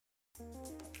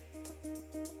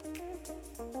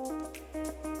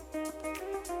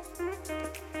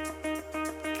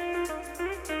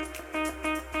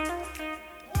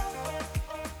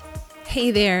Hey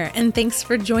there, and thanks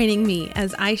for joining me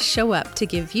as I show up to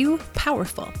give you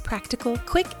powerful, practical,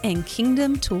 quick, and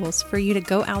kingdom tools for you to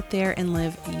go out there and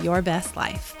live your best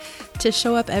life. To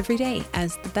show up every day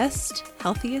as the best,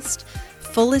 healthiest,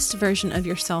 fullest version of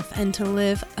yourself, and to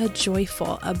live a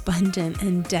joyful, abundant,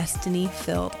 and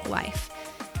destiny-filled life.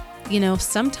 You know,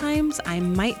 sometimes I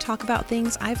might talk about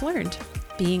things I've learned,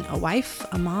 being a wife,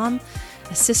 a mom,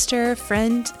 a sister,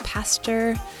 friend,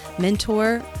 pastor,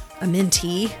 mentor, a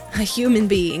mentee, a human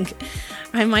being.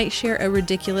 I might share a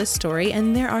ridiculous story,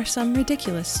 and there are some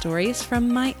ridiculous stories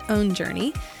from my own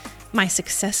journey, my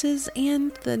successes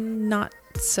and the not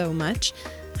so much.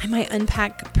 I might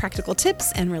unpack practical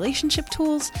tips and relationship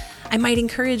tools. I might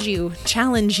encourage you,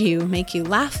 challenge you, make you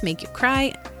laugh, make you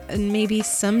cry, and maybe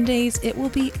some days it will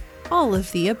be all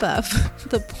of the above.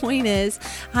 The point is,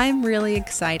 I'm really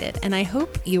excited, and I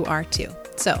hope you are too.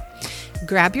 So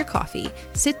grab your coffee,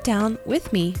 sit down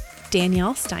with me,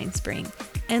 Danielle Steinspring,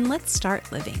 and let's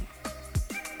start living.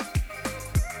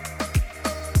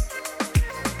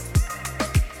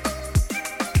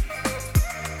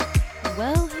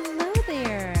 Well, hello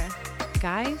there,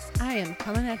 guys. I am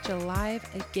coming at you live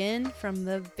again from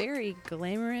the very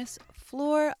glamorous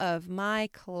floor of my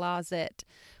closet.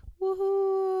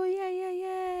 Woohoo! Yay, yay,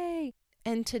 yay!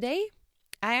 And today,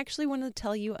 I actually want to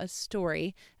tell you a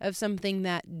story of something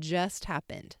that just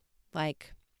happened,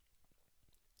 like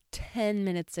 10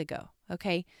 minutes ago,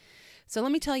 okay? So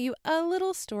let me tell you a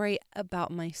little story about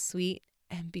my sweet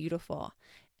and beautiful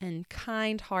and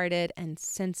kind-hearted and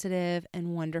sensitive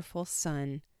and wonderful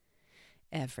son,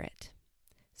 Everett.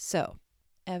 So,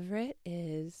 Everett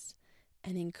is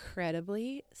an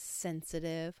incredibly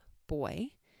sensitive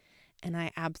boy, and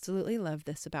I absolutely love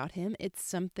this about him. It's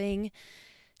something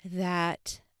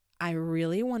that I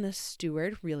really want to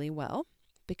steward really well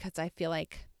because I feel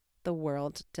like the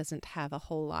world doesn't have a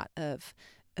whole lot of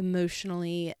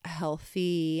emotionally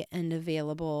healthy and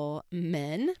available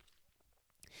men.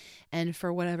 And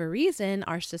for whatever reason,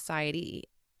 our society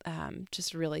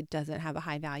just really doesn't have a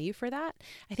high value for that.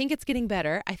 I think it's getting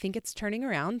better. I think it's turning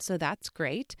around, so that's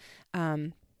great.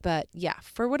 But yeah,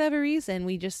 for whatever reason,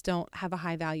 we just don't have a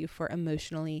high value for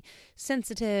emotionally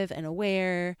sensitive and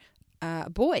aware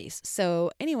boys.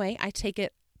 So anyway, I take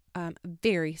it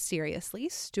very seriously,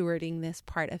 stewarding this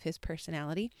part of his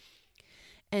personality.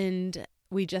 And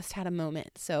we just had a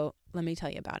moment, so let me tell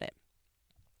you about it.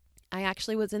 I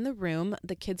actually was in the room.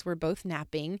 The kids were both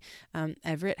napping.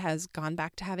 Everett has gone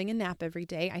back to having a nap every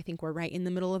day. I think we're right in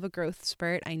the middle of a growth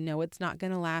spurt. I know it's not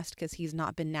going to last because he's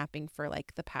not been napping for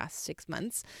like the past 6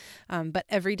 months. But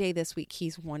every day this week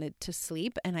he's wanted to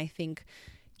sleep. And I think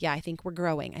we're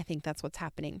growing. I think that's what's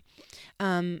happening.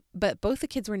 But both the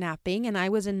kids were napping and I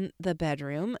was in the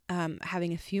bedroom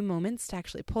having a few moments to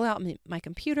actually pull out my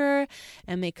computer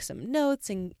and make some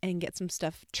notes and get some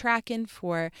stuff tracking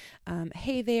for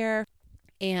Hey There.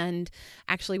 And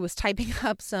actually was typing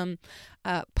up some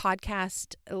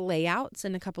podcast layouts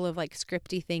and a couple of like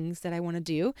scripty things that I want to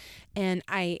do. And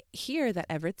I hear that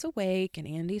Everett's awake and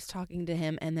Andy's talking to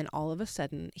him. And then all of a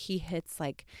sudden he hits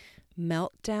like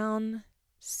meltdown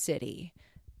city,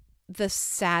 the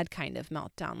sad kind of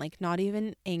meltdown, like not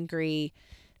even angry,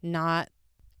 not,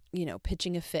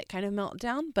 pitching a fit kind of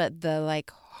meltdown, but the like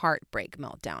heartbreak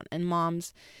meltdown. And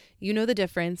moms, you know the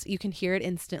difference. You can hear it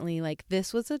instantly. Like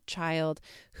this was a child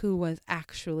who was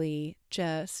actually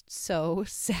just so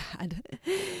sad.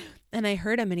 And I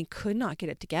heard him and he could not get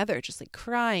it together, just like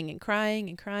crying and crying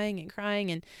and crying and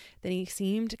crying. And then he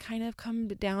seemed to kind of come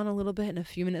down a little bit. And a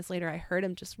few minutes later, I heard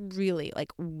him just really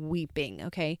like weeping.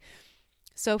 Okay.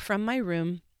 So from my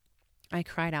room, I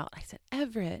cried out. I said,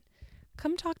 Everett,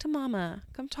 come talk to mama.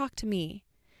 Come talk to me.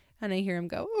 And I hear him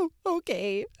go, oh,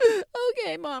 okay.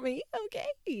 Okay, mommy. Okay.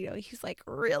 He's like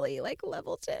really like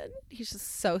level 10. He's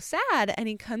just so sad. And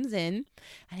he comes in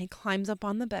and he climbs up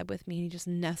on the bed with me and he just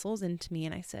nestles into me.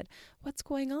 And I said, what's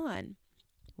going on?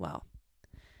 Well,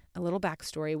 a little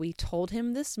backstory. We told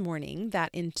him this morning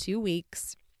that in 2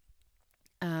 weeks,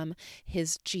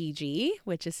 his Gigi,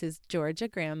 which is his Georgia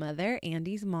grandmother,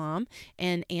 Andy's mom,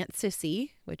 and Aunt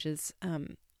Sissy, which is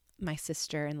my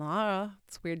sister-in-law.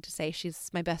 It's weird to say she's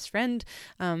my best friend.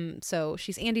 So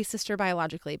she's Andy's sister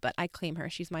biologically, but I claim her.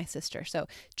 She's my sister. So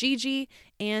Gigi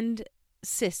and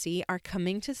Sissy are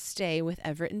coming to stay with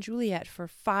Everett and Juliet for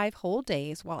 5 whole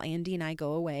days while Andy and I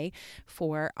go away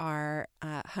for our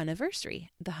Huniversary.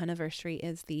 The Huniversary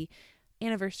is the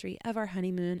anniversary of our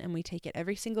honeymoon, and we take it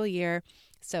every single year.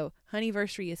 So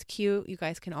Honeyversary is cute. You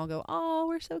guys can all go, oh,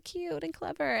 we're so cute and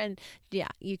clever. And yeah,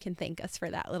 you can thank us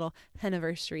for that little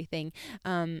Honeyversary thing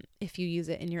if you use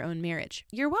it in your own marriage.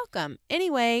 You're welcome.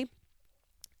 Anyway,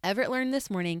 Everett learned this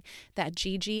morning that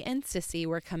Gigi and Sissy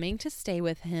were coming to stay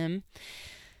with him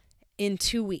in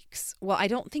 2 weeks. Well, I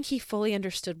don't think he fully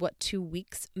understood what 2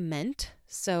 weeks meant,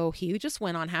 so he just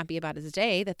went on happy about his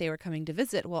day that they were coming to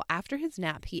visit. Well, after his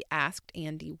nap, he asked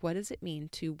Andy, what does it mean,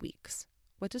 2 weeks?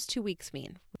 What does 2 weeks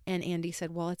mean? And Andy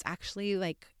said, well, it's actually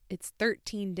it's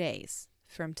 13 days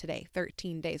from today,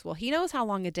 13 days. Well, he knows how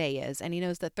long a day is, and he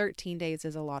knows that 13 days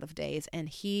is a lot of days, and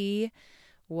he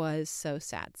was so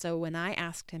sad. So when I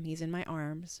asked him, he's in my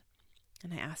arms,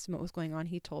 and I asked him what was going on,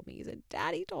 he told me, he said,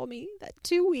 Daddy told me that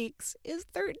 2 weeks is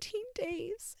 13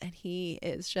 days. And he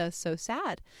is just so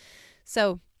sad.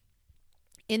 So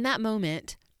in that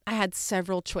moment, I had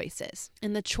several choices.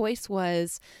 And the choice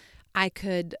was I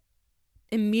could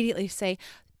immediately say,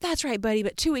 that's right, buddy,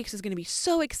 but 2 weeks is going to be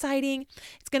so exciting.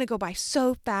 It's going to go by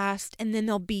so fast, and then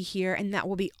they'll be here, and that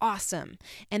will be awesome.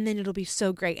 And then it'll be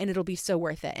so great, and it'll be so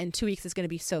worth it. And 2 weeks is going to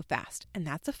be so fast. And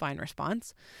that's a fine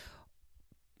response.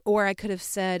 Or I could have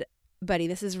said, buddy,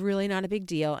 this is really not a big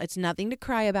deal. It's nothing to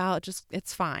cry about.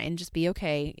 It's fine. Just be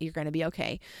okay. You're going to be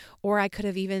okay. Or I could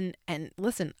have even, and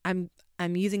listen, I'm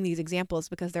using these examples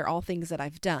because they're all things that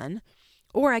I've done.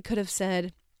 Or I could have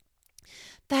said,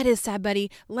 that is sad, buddy.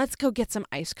 Let's go get some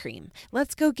ice cream.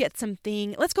 Let's go get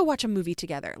something. Let's go watch a movie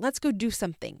together. Let's go do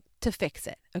something to fix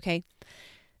it. Okay.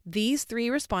 These 3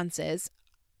 responses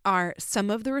are some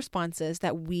of the responses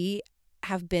that we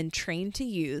have been trained to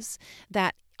use,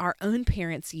 that our own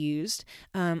parents used,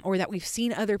 or that we've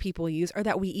seen other people use, or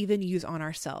that we even use on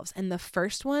ourselves. And the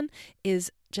first one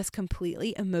is just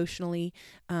completely emotionally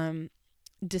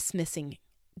dismissing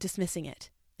it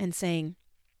and saying,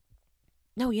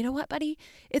 no, you know what, buddy?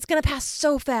 It's going to pass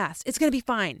so fast. It's going to be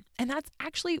fine. And that's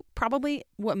actually probably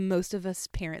what most of us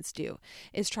parents do,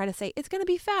 is try to say, it's going to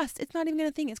be fast. It's not even going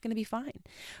to think it's going to be fine,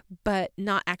 but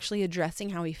not actually addressing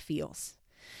how he feels.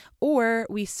 Or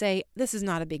we say, this is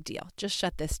not a big deal. Just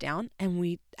shut this down. And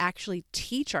we actually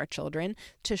teach our children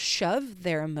to shove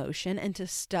their emotion and to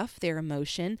stuff their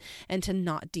emotion and to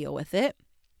not deal with it.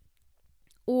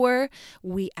 Or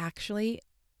we actually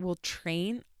will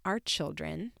train our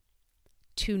children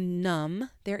to numb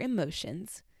their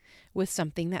emotions with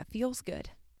something that feels good.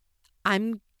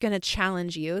 I'm going to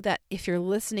challenge you that if you're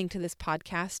listening to this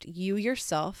podcast, you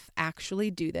yourself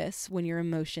actually do this when your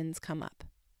emotions come up.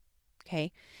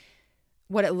 Okay?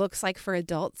 What it looks like for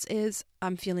adults is,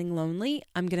 I'm feeling lonely,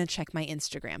 I'm going to check my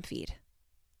Instagram feed.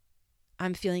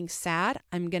 I'm feeling sad,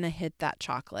 I'm going to hit that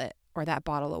chocolate or that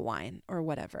bottle of wine or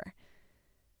whatever.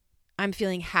 I'm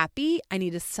feeling happy, I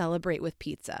need to celebrate with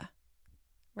pizza.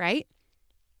 Right?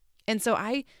 And so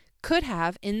I could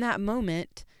have, in that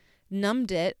moment,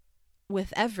 numbed it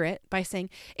with Everett by saying,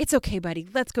 it's okay, buddy,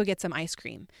 let's go get some ice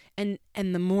cream. And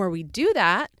the more we do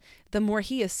that, the more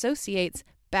he associates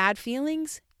bad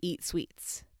feelings, eat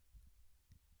sweets.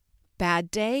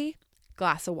 Bad day,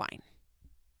 glass of wine.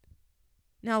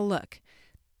 Now look,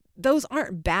 those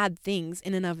aren't bad things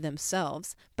in and of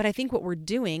themselves, but I think what we're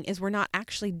doing is we're not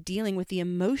actually dealing with the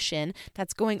emotion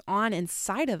that's going on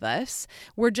inside of us.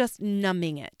 We're just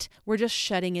numbing it. We're just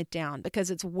shutting it down,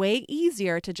 because it's way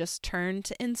easier to just turn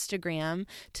to Instagram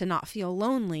to not feel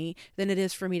lonely than it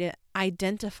is for me to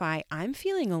identify, I'm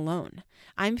feeling alone.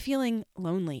 I'm feeling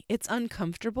lonely. It's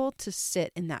uncomfortable to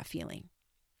sit in that feeling.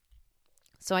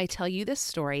 So I tell you this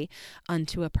story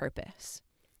unto a purpose.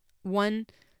 One,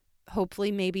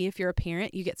 hopefully, maybe if you're a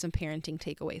parent, you get some parenting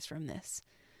takeaways from this.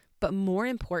 But more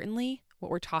importantly, what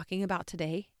we're talking about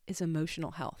today is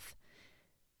emotional health.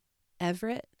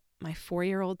 Everett, my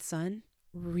 4-year-old son,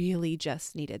 really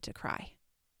just needed to cry.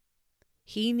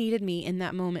 He needed me in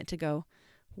that moment to go,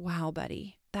 wow,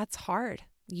 buddy, that's hard.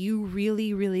 You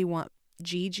really, really want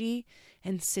Gigi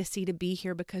and Sissy to be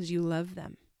here because you love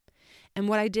them. And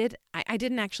what I did, I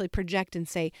didn't actually project and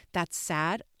say, that's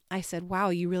sad. I said, wow,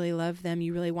 you really love them.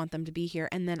 You really want them to be here.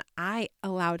 And then I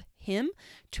allowed him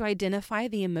to identify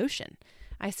the emotion.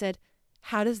 I said,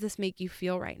 how does this make you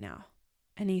feel right now?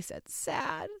 And he said,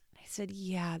 sad. I said,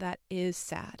 yeah, that is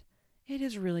sad. It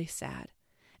is really sad.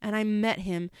 And I met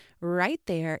him right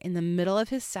there in the middle of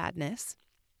his sadness.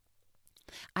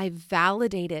 I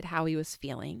validated how he was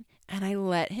feeling, and I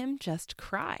let him just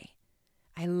cry.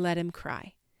 I let him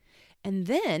cry. And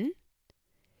then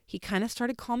he kind of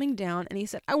started calming down, and he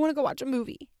said, I want to go watch a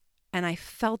movie. And I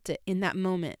felt it in that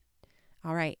moment.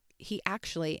 All right. He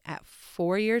actually, at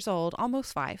 4 years old,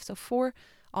 almost 5, so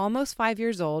almost 5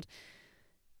 years old,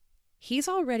 he's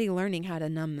already learning how to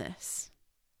numb this.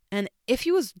 And if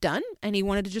he was done and he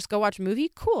wanted to just go watch a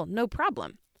movie, cool, no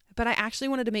problem. But I actually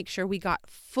wanted to make sure we got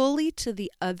fully to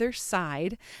the other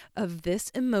side of this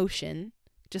emotion,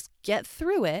 just get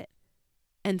through it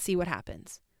and see what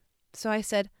happens. So I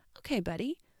said, okay,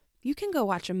 buddy, you can go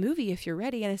watch a movie if you're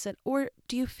ready. And I said, or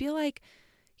do you feel like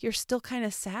you're still kind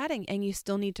of sad and you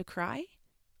still need to cry?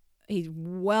 He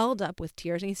welled up with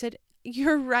tears and he said,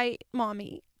 you're right,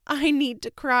 Mommy. I need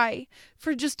to cry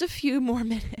for just a few more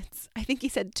minutes. I think he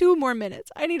said 2 more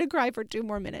minutes. I need to cry for 2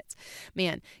 more minutes.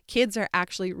 Man, kids are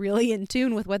actually really in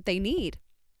tune with what they need.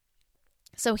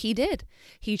 So he did.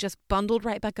 He just bundled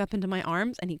right back up into my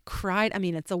arms and he cried. I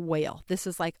mean, it's a wail. This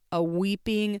is like a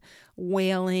weeping,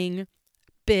 wailing,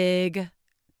 big,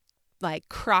 like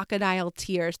crocodile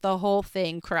tears, the whole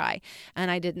thing cry. And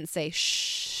I didn't say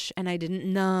shh, and I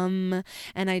didn't numb,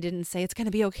 and I didn't say it's going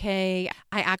to be okay.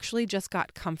 I actually just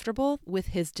got comfortable with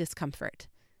his discomfort.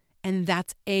 And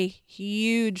that's a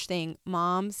huge thing.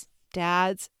 Moms,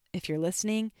 dads, if you're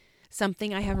listening,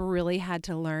 something I have really had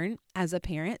to learn as a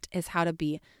parent is how to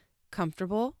be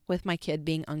comfortable with my kid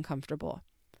being uncomfortable.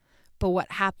 But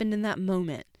what happened in that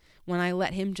moment when I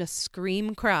let him just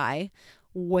scream, cry,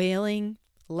 wailing,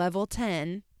 level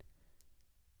 10,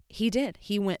 he did.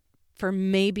 He went for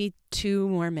maybe 2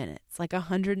 more minutes, like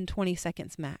 120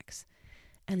 seconds max.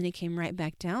 And then he came right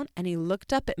back down and he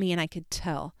looked up at me and I could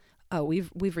tell, oh,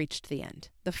 we've reached the end.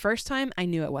 The first time I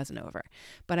knew it wasn't over,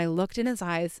 but I looked in his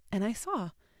eyes and I saw,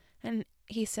 and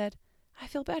he said, I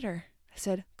feel better. I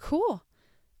said, cool.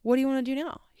 What do you want to do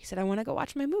now? He said, I want to go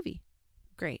watch my movie.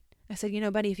 Great. I said,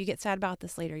 buddy, if you get sad about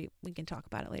this later, we can talk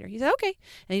about it later. He said, okay.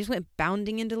 And he just went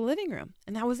bounding into the living room.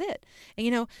 And that was it.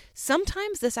 And,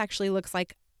 sometimes this actually looks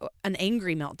like an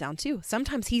angry meltdown too.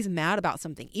 Sometimes he's mad about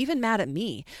something, even mad at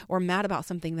me or mad about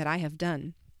something that I have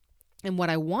done. And what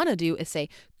I want to do is say,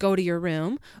 go to your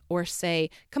room, or say,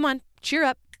 come on, cheer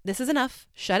up. This is enough.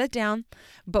 Shut it down.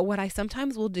 But what I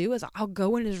sometimes will do is I'll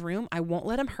go in his room. I won't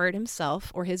let him hurt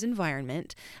himself or his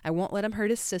environment. I won't let him hurt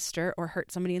his sister or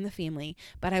hurt somebody in the family.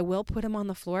 But I will put him on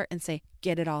the floor and say,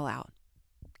 get it all out.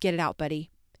 Get it out, buddy.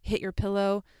 Hit your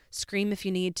pillow. Scream if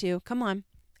you need to. Come on.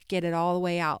 Get it all the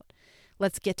way out.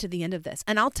 Let's get to the end of this.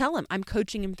 And I'll tell him, I'm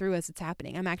coaching him through as it's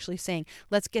happening. I'm actually saying,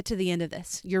 let's get to the end of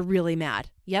this. You're really mad.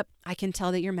 Yep, I can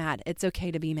tell that you're mad. It's okay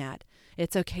to be mad.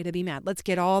 It's okay to be mad. Let's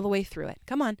get all the way through it.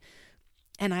 Come on.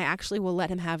 And I actually will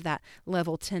let him have that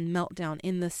level 10 meltdown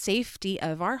in the safety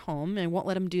of our home. I won't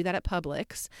let him do that at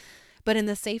Publix, but in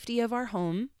the safety of our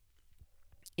home,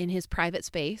 in his private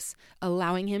space,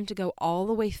 allowing him to go all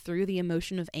the way through the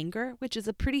emotion of anger, which is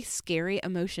a pretty scary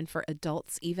emotion for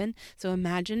adults even. So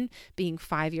imagine being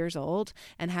 5 years old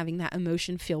and having that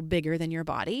emotion feel bigger than your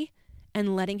body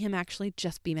and letting him actually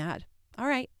just be mad. All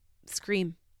right,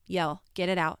 scream, yell, get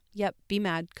it out. Yep, be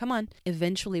mad. Come on.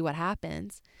 Eventually what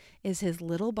happens is his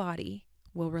little body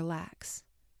will relax.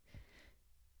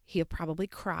 He'll probably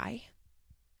cry.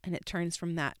 And it turns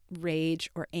from that rage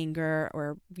or anger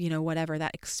or, whatever,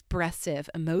 that expressive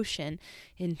emotion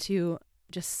into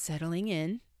just settling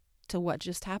in to what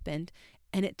just happened.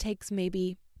 And it takes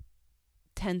maybe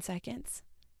 10 seconds.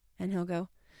 And he'll go,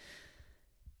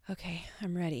 okay,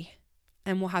 I'm ready.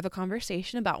 And we'll have a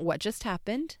conversation about what just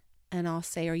happened. And I'll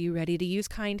say, are you ready to use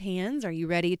kind hands? Are you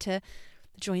ready to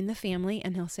join the family?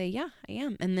 And he'll say, yeah, I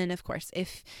am. And then of course,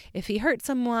 if he hurt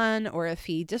someone or if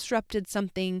he disrupted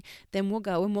something, then we'll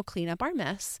go and we'll clean up our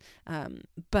mess.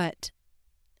 But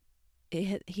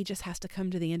he just has to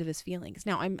come to the end of his feelings.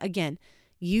 Now I'm again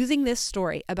using this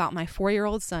story about my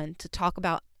 4-year-old son to talk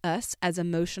about us as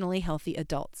emotionally healthy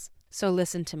adults. So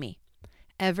listen to me.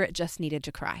 Everett just needed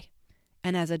to cry.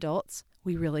 And as adults,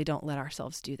 we really don't let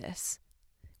ourselves do this.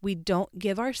 We don't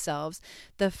give ourselves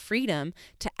the freedom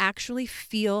to actually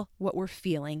feel what we're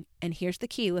feeling. And here's the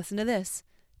key. Listen to this.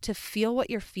 To feel what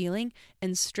you're feeling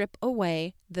and strip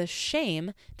away the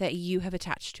shame that you have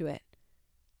attached to it.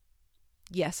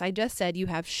 Yes, I just said you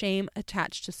have shame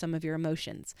attached to some of your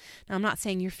emotions. Now, I'm not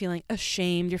saying you're feeling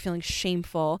ashamed, you're feeling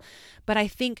shameful, but I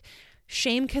think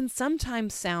shame can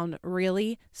sometimes sound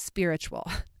really spiritual.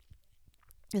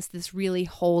 It's this really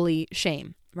holy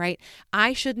shame. Right?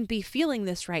 I shouldn't be feeling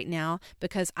this right now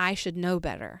because I should know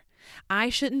better. I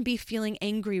shouldn't be feeling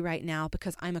angry right now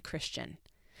because I'm a Christian.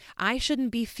 I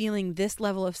shouldn't be feeling this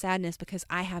level of sadness because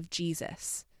I have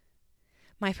Jesus.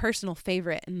 My personal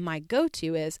favorite and my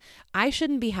go-to is I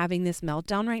shouldn't be having this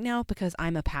meltdown right now because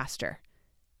I'm a pastor.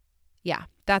 Yeah,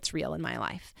 that's real in my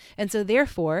life. And so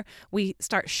therefore, we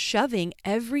start shoving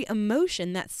every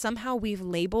emotion that somehow we've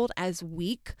labeled as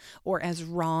weak or as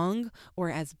wrong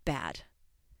or as bad.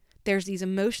 There's these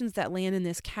emotions that land in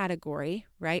this category,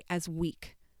 right, as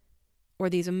weak, or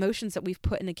these emotions that we've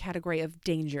put in a category of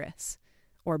dangerous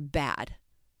or bad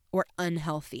or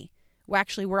unhealthy. Well,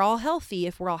 actually, we're all healthy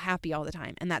if we're all happy all the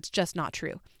time, and that's just not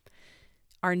true.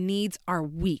 Our needs are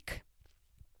weak.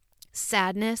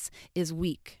 Sadness is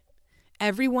weak.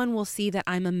 everyone will see that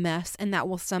I'm a mess and that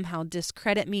will somehow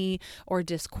discredit me or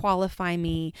disqualify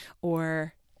me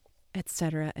or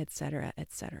etc., etc.,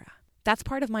 etc. That's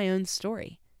part of my own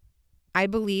story. I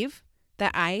believe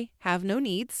that I have no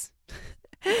needs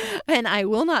and I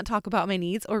will not talk about my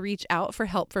needs or reach out for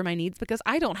help for my needs because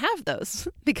I don't have those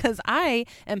because I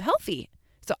am healthy.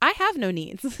 So I have no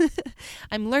needs.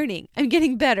 I'm learning. I'm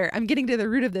getting better. I'm getting to the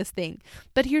root of this thing.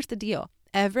 But here's the deal.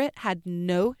 Everett had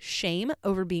no shame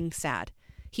over being sad.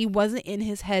 He wasn't in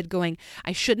his head going,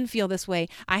 I shouldn't feel this way.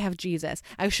 I have Jesus.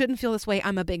 I shouldn't feel this way.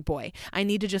 I'm a big boy. I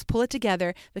need to just pull it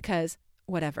together because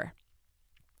whatever.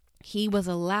 He was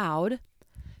allowed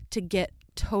to get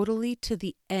totally to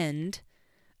the end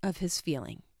of his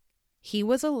feeling. He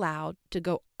was allowed to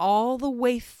go all the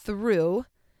way through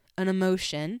an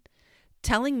emotion,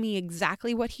 telling me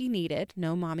exactly what he needed.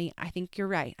 No, mommy, I think you're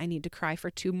right. I need to cry for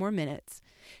 2 more minutes.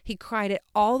 He cried it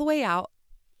all the way out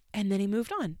and then he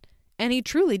moved on. And he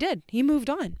truly did. He moved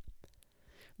on.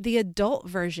 The adult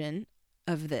version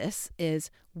of this is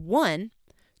 1,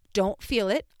 don't feel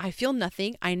it. I feel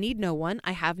nothing. I need no one.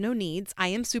 I have no needs. I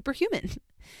am superhuman.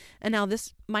 And now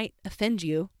this might offend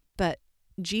you, but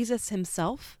Jesus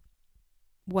himself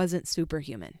wasn't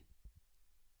superhuman.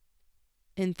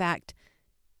 In fact,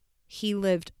 he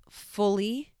lived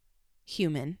fully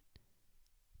human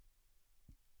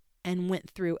and went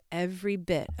through every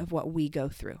bit of what we go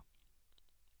through.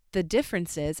 The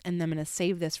difference is, and I'm going to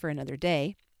save this for another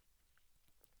day,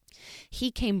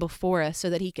 he came before us so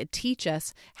that he could teach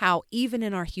us how even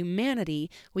in our humanity,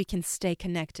 we can stay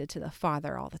connected to the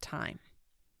Father all the time.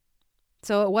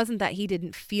 So it wasn't that he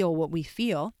didn't feel what we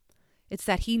feel. It's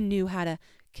that he knew how to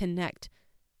connect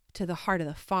to the heart of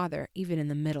the Father, even in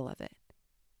the middle of it.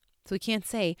 So we can't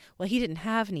say, well, he didn't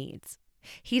have needs.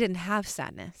 He didn't have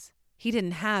sadness. He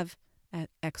didn't have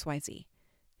XYZ.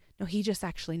 No, he just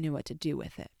actually knew what to do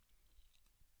with it.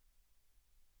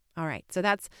 All right, so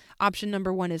that's option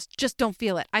number 1 is just don't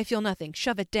feel it. I feel nothing.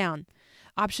 Shove it down.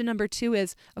 Option number 2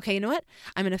 is, okay, you know what?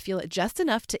 I'm going to feel it just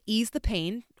enough to ease the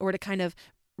pain or to kind of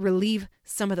relieve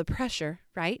some of the pressure,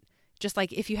 right? Just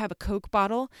like if you have a Coke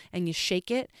bottle and you shake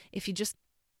it, if you just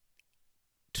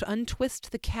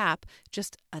untwist the cap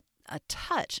just a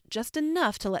touch, just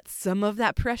enough to let some of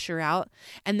that pressure out,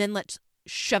 and then let's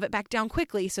shove it back down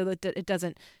quickly so that it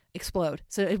doesn't explode.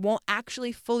 So it won't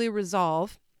actually fully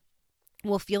resolve.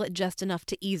 We'll feel it just enough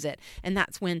to ease it. And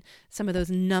that's when some of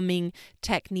those numbing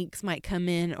techniques might come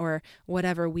in or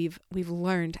whatever we've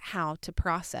learned how to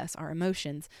process our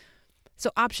emotions. So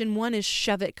option 1 is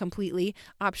shove it completely.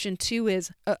 Option 2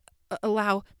 is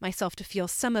allow myself to feel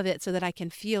some of it so that I can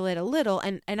feel it a little.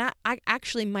 And I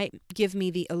actually might give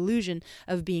me the illusion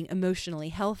of being emotionally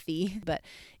healthy. But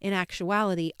in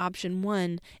actuality, option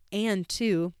 1 and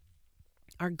 2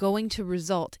 are going to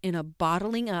result in a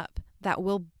bottling up that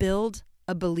will build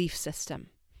a belief system.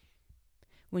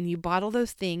 When you bottle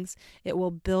those things, it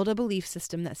will build a belief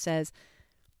system that says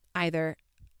either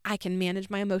I can manage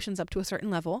my emotions up to a certain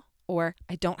level, or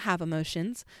I don't have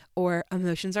emotions, or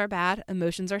emotions are bad,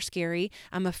 emotions are scary,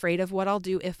 I'm afraid of what I'll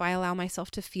do if I allow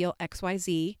myself to feel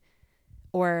XYZ,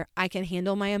 or I can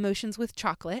handle my emotions with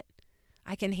chocolate,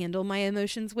 I can handle my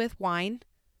emotions with wine,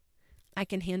 I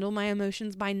can handle my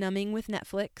emotions by numbing with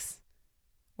Netflix,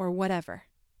 or whatever.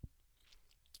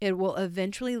 It will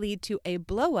eventually lead to a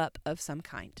blow up of some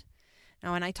kind.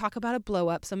 Now, when I talk about a blow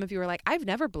up, some of you are like, I've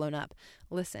never blown up.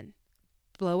 Listen,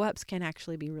 blow ups can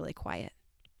actually be really quiet.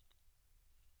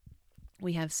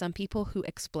 We have some people who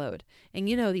explode, and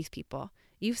you know these people.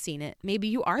 You've seen it. Maybe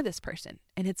you are this person,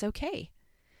 and it's okay.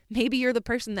 Maybe you're the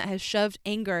person that has shoved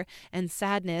anger and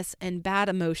sadness and bad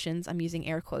emotions, I'm using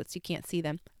air quotes, you can't see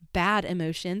them, bad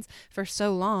emotions for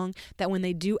so long that when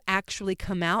they do actually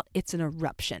come out, it's an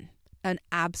eruption, an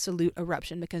absolute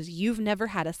eruption, because you've never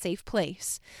had a safe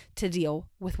place to deal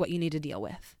with what you need to deal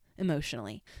with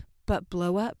emotionally. But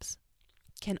blow-ups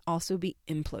can also be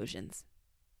implosions.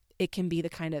 It can be the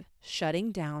kind of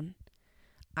shutting down.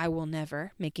 I will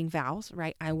never, making vows,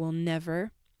 right? I will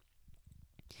never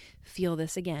feel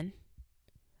this again.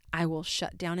 I will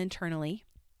shut down internally.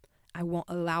 I won't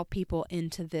allow people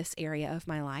into this area of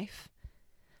my life.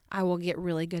 I will get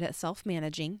really good at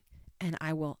self-managing, and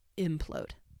I will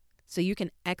implode. So you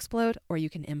can explode or you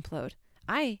can implode.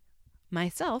 I,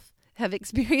 myself, have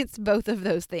experienced both of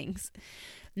those things.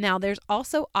 Now, there's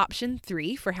also option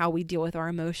 3 for how we deal with our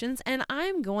emotions, and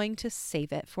I'm going to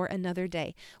save it for another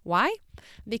day. Why?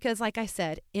 Because like I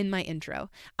said in my intro,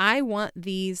 I want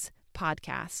these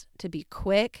podcasts to be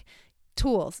quick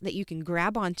tools that you can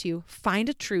grab onto, find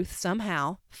a truth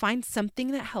somehow, find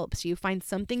something that helps you, find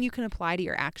something you can apply to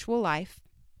your actual life,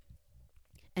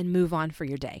 and move on for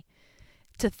your day.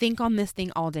 to think on this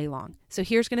thing all day long. So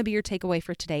here's going to be your takeaway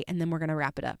for today, and then we're going to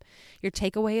wrap it up. Your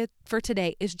takeaway for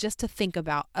today is just to think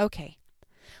about, okay,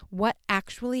 what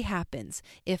actually happens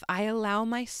if I allow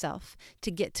myself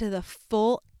to get to the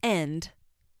full end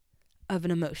of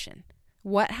an emotion?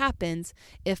 What happens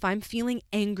if I'm feeling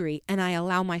angry and I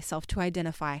allow myself to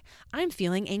identify, I'm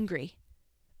feeling angry.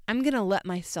 I'm going to let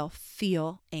myself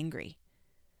feel angry.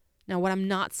 Now, what I'm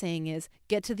not saying is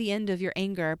get to the end of your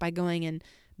anger by going and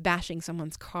bashing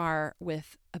someone's car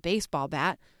with a baseball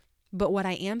bat. But what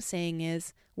I am saying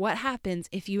is, what happens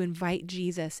if you invite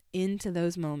Jesus into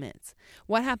those moments?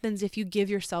 What happens if you give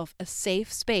yourself a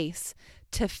safe space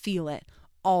to feel it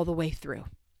all the way through?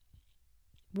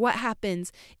 What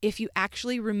happens if you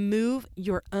actually remove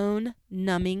your own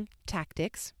numbing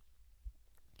tactics,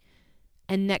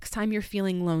 and next time you're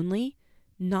feeling lonely,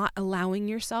 not allowing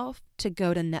yourself to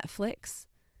go to Netflix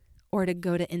or to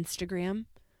go to Instagram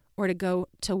or to go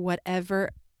to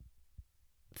whatever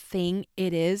thing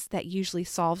it is that usually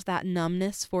solves that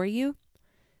numbness for you,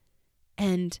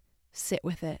 and sit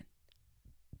with it.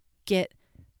 Get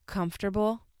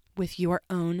comfortable with your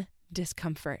own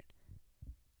discomfort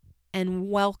and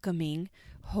welcoming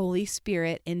Holy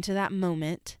Spirit into that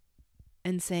moment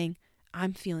and saying,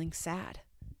 I'm feeling sad.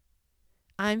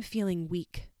 I'm feeling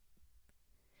weak.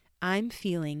 I'm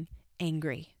feeling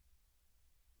angry.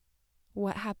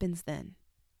 What happens then?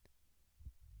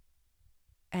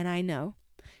 And I know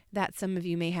that some of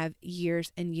you may have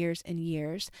years and years and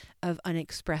years of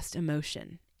unexpressed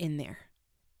emotion in there.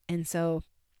 And so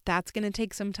that's going to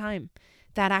take some time.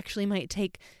 That actually might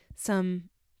take some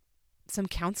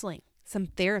counseling, some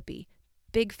therapy.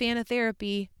 Big fan of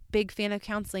therapy, big fan of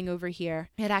counseling over here.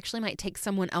 It actually might take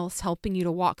someone else helping you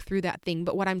to walk through that thing.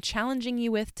 But what I'm challenging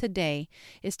you with today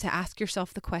is to ask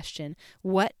yourself the question,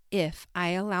 what if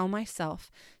I allow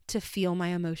myself to feel my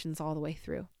emotions all the way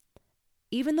through?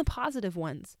 Even the positive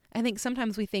ones. I think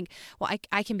sometimes we think, well,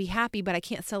 I can be happy, but I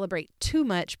can't celebrate too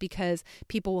much because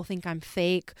people will think I'm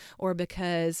fake, or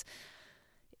because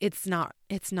it's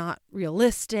not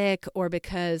realistic, or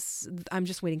because I'm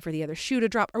just waiting for the other shoe to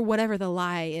drop, or whatever the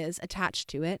lie is attached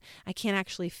to it. I can't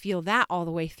actually feel that all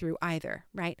the way through either,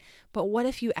 right? But what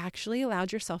if you actually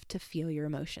allowed yourself to feel your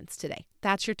emotions today?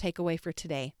 That's your takeaway for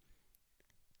today.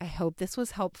 I hope this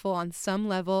was helpful on some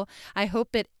level. I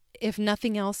hope it, if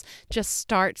nothing else, just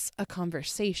starts a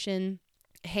conversation.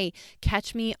 Hey,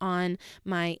 catch me on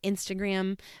my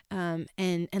Instagram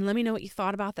and let me know what you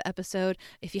thought about the episode.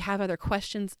 If you have other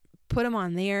questions, put them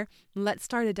on there. Let's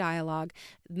start a dialogue.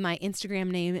 My Instagram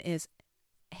name is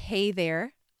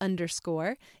heythere_.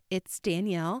 It's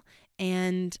Danielle,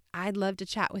 and I'd love to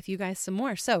chat with you guys some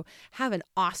more. So have an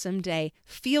awesome day.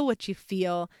 Feel what you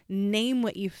feel, name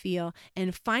what you feel,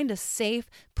 and find a safe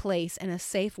place and a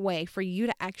safe way for you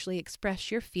to actually express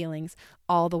your feelings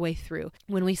all the way through.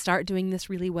 When we start doing this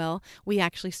really well, we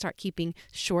actually start keeping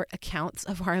short accounts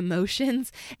of our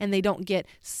emotions, and they don't get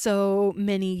so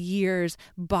many years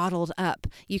bottled up.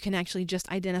 You can actually just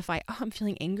identify, oh, I'm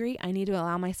feeling angry. I need to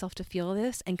allow myself to feel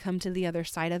this and come to the other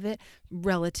side of it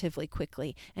relatively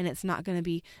quickly. And it's not going to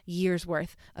be years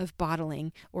worth of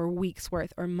bottling or weeks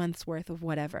worth or months worth of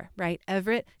whatever, right?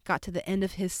 Everett got to the end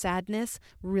of his sadness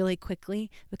really quickly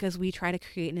because we try to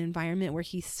create an environment where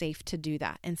he's safe to do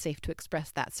that and safe to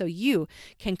express that. So you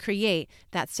can create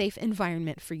that safe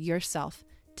environment for yourself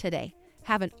today.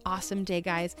 Have an awesome day,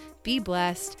 guys. Be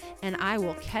blessed, and I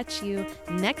will catch you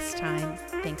next time.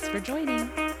 Thanks for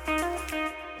joining.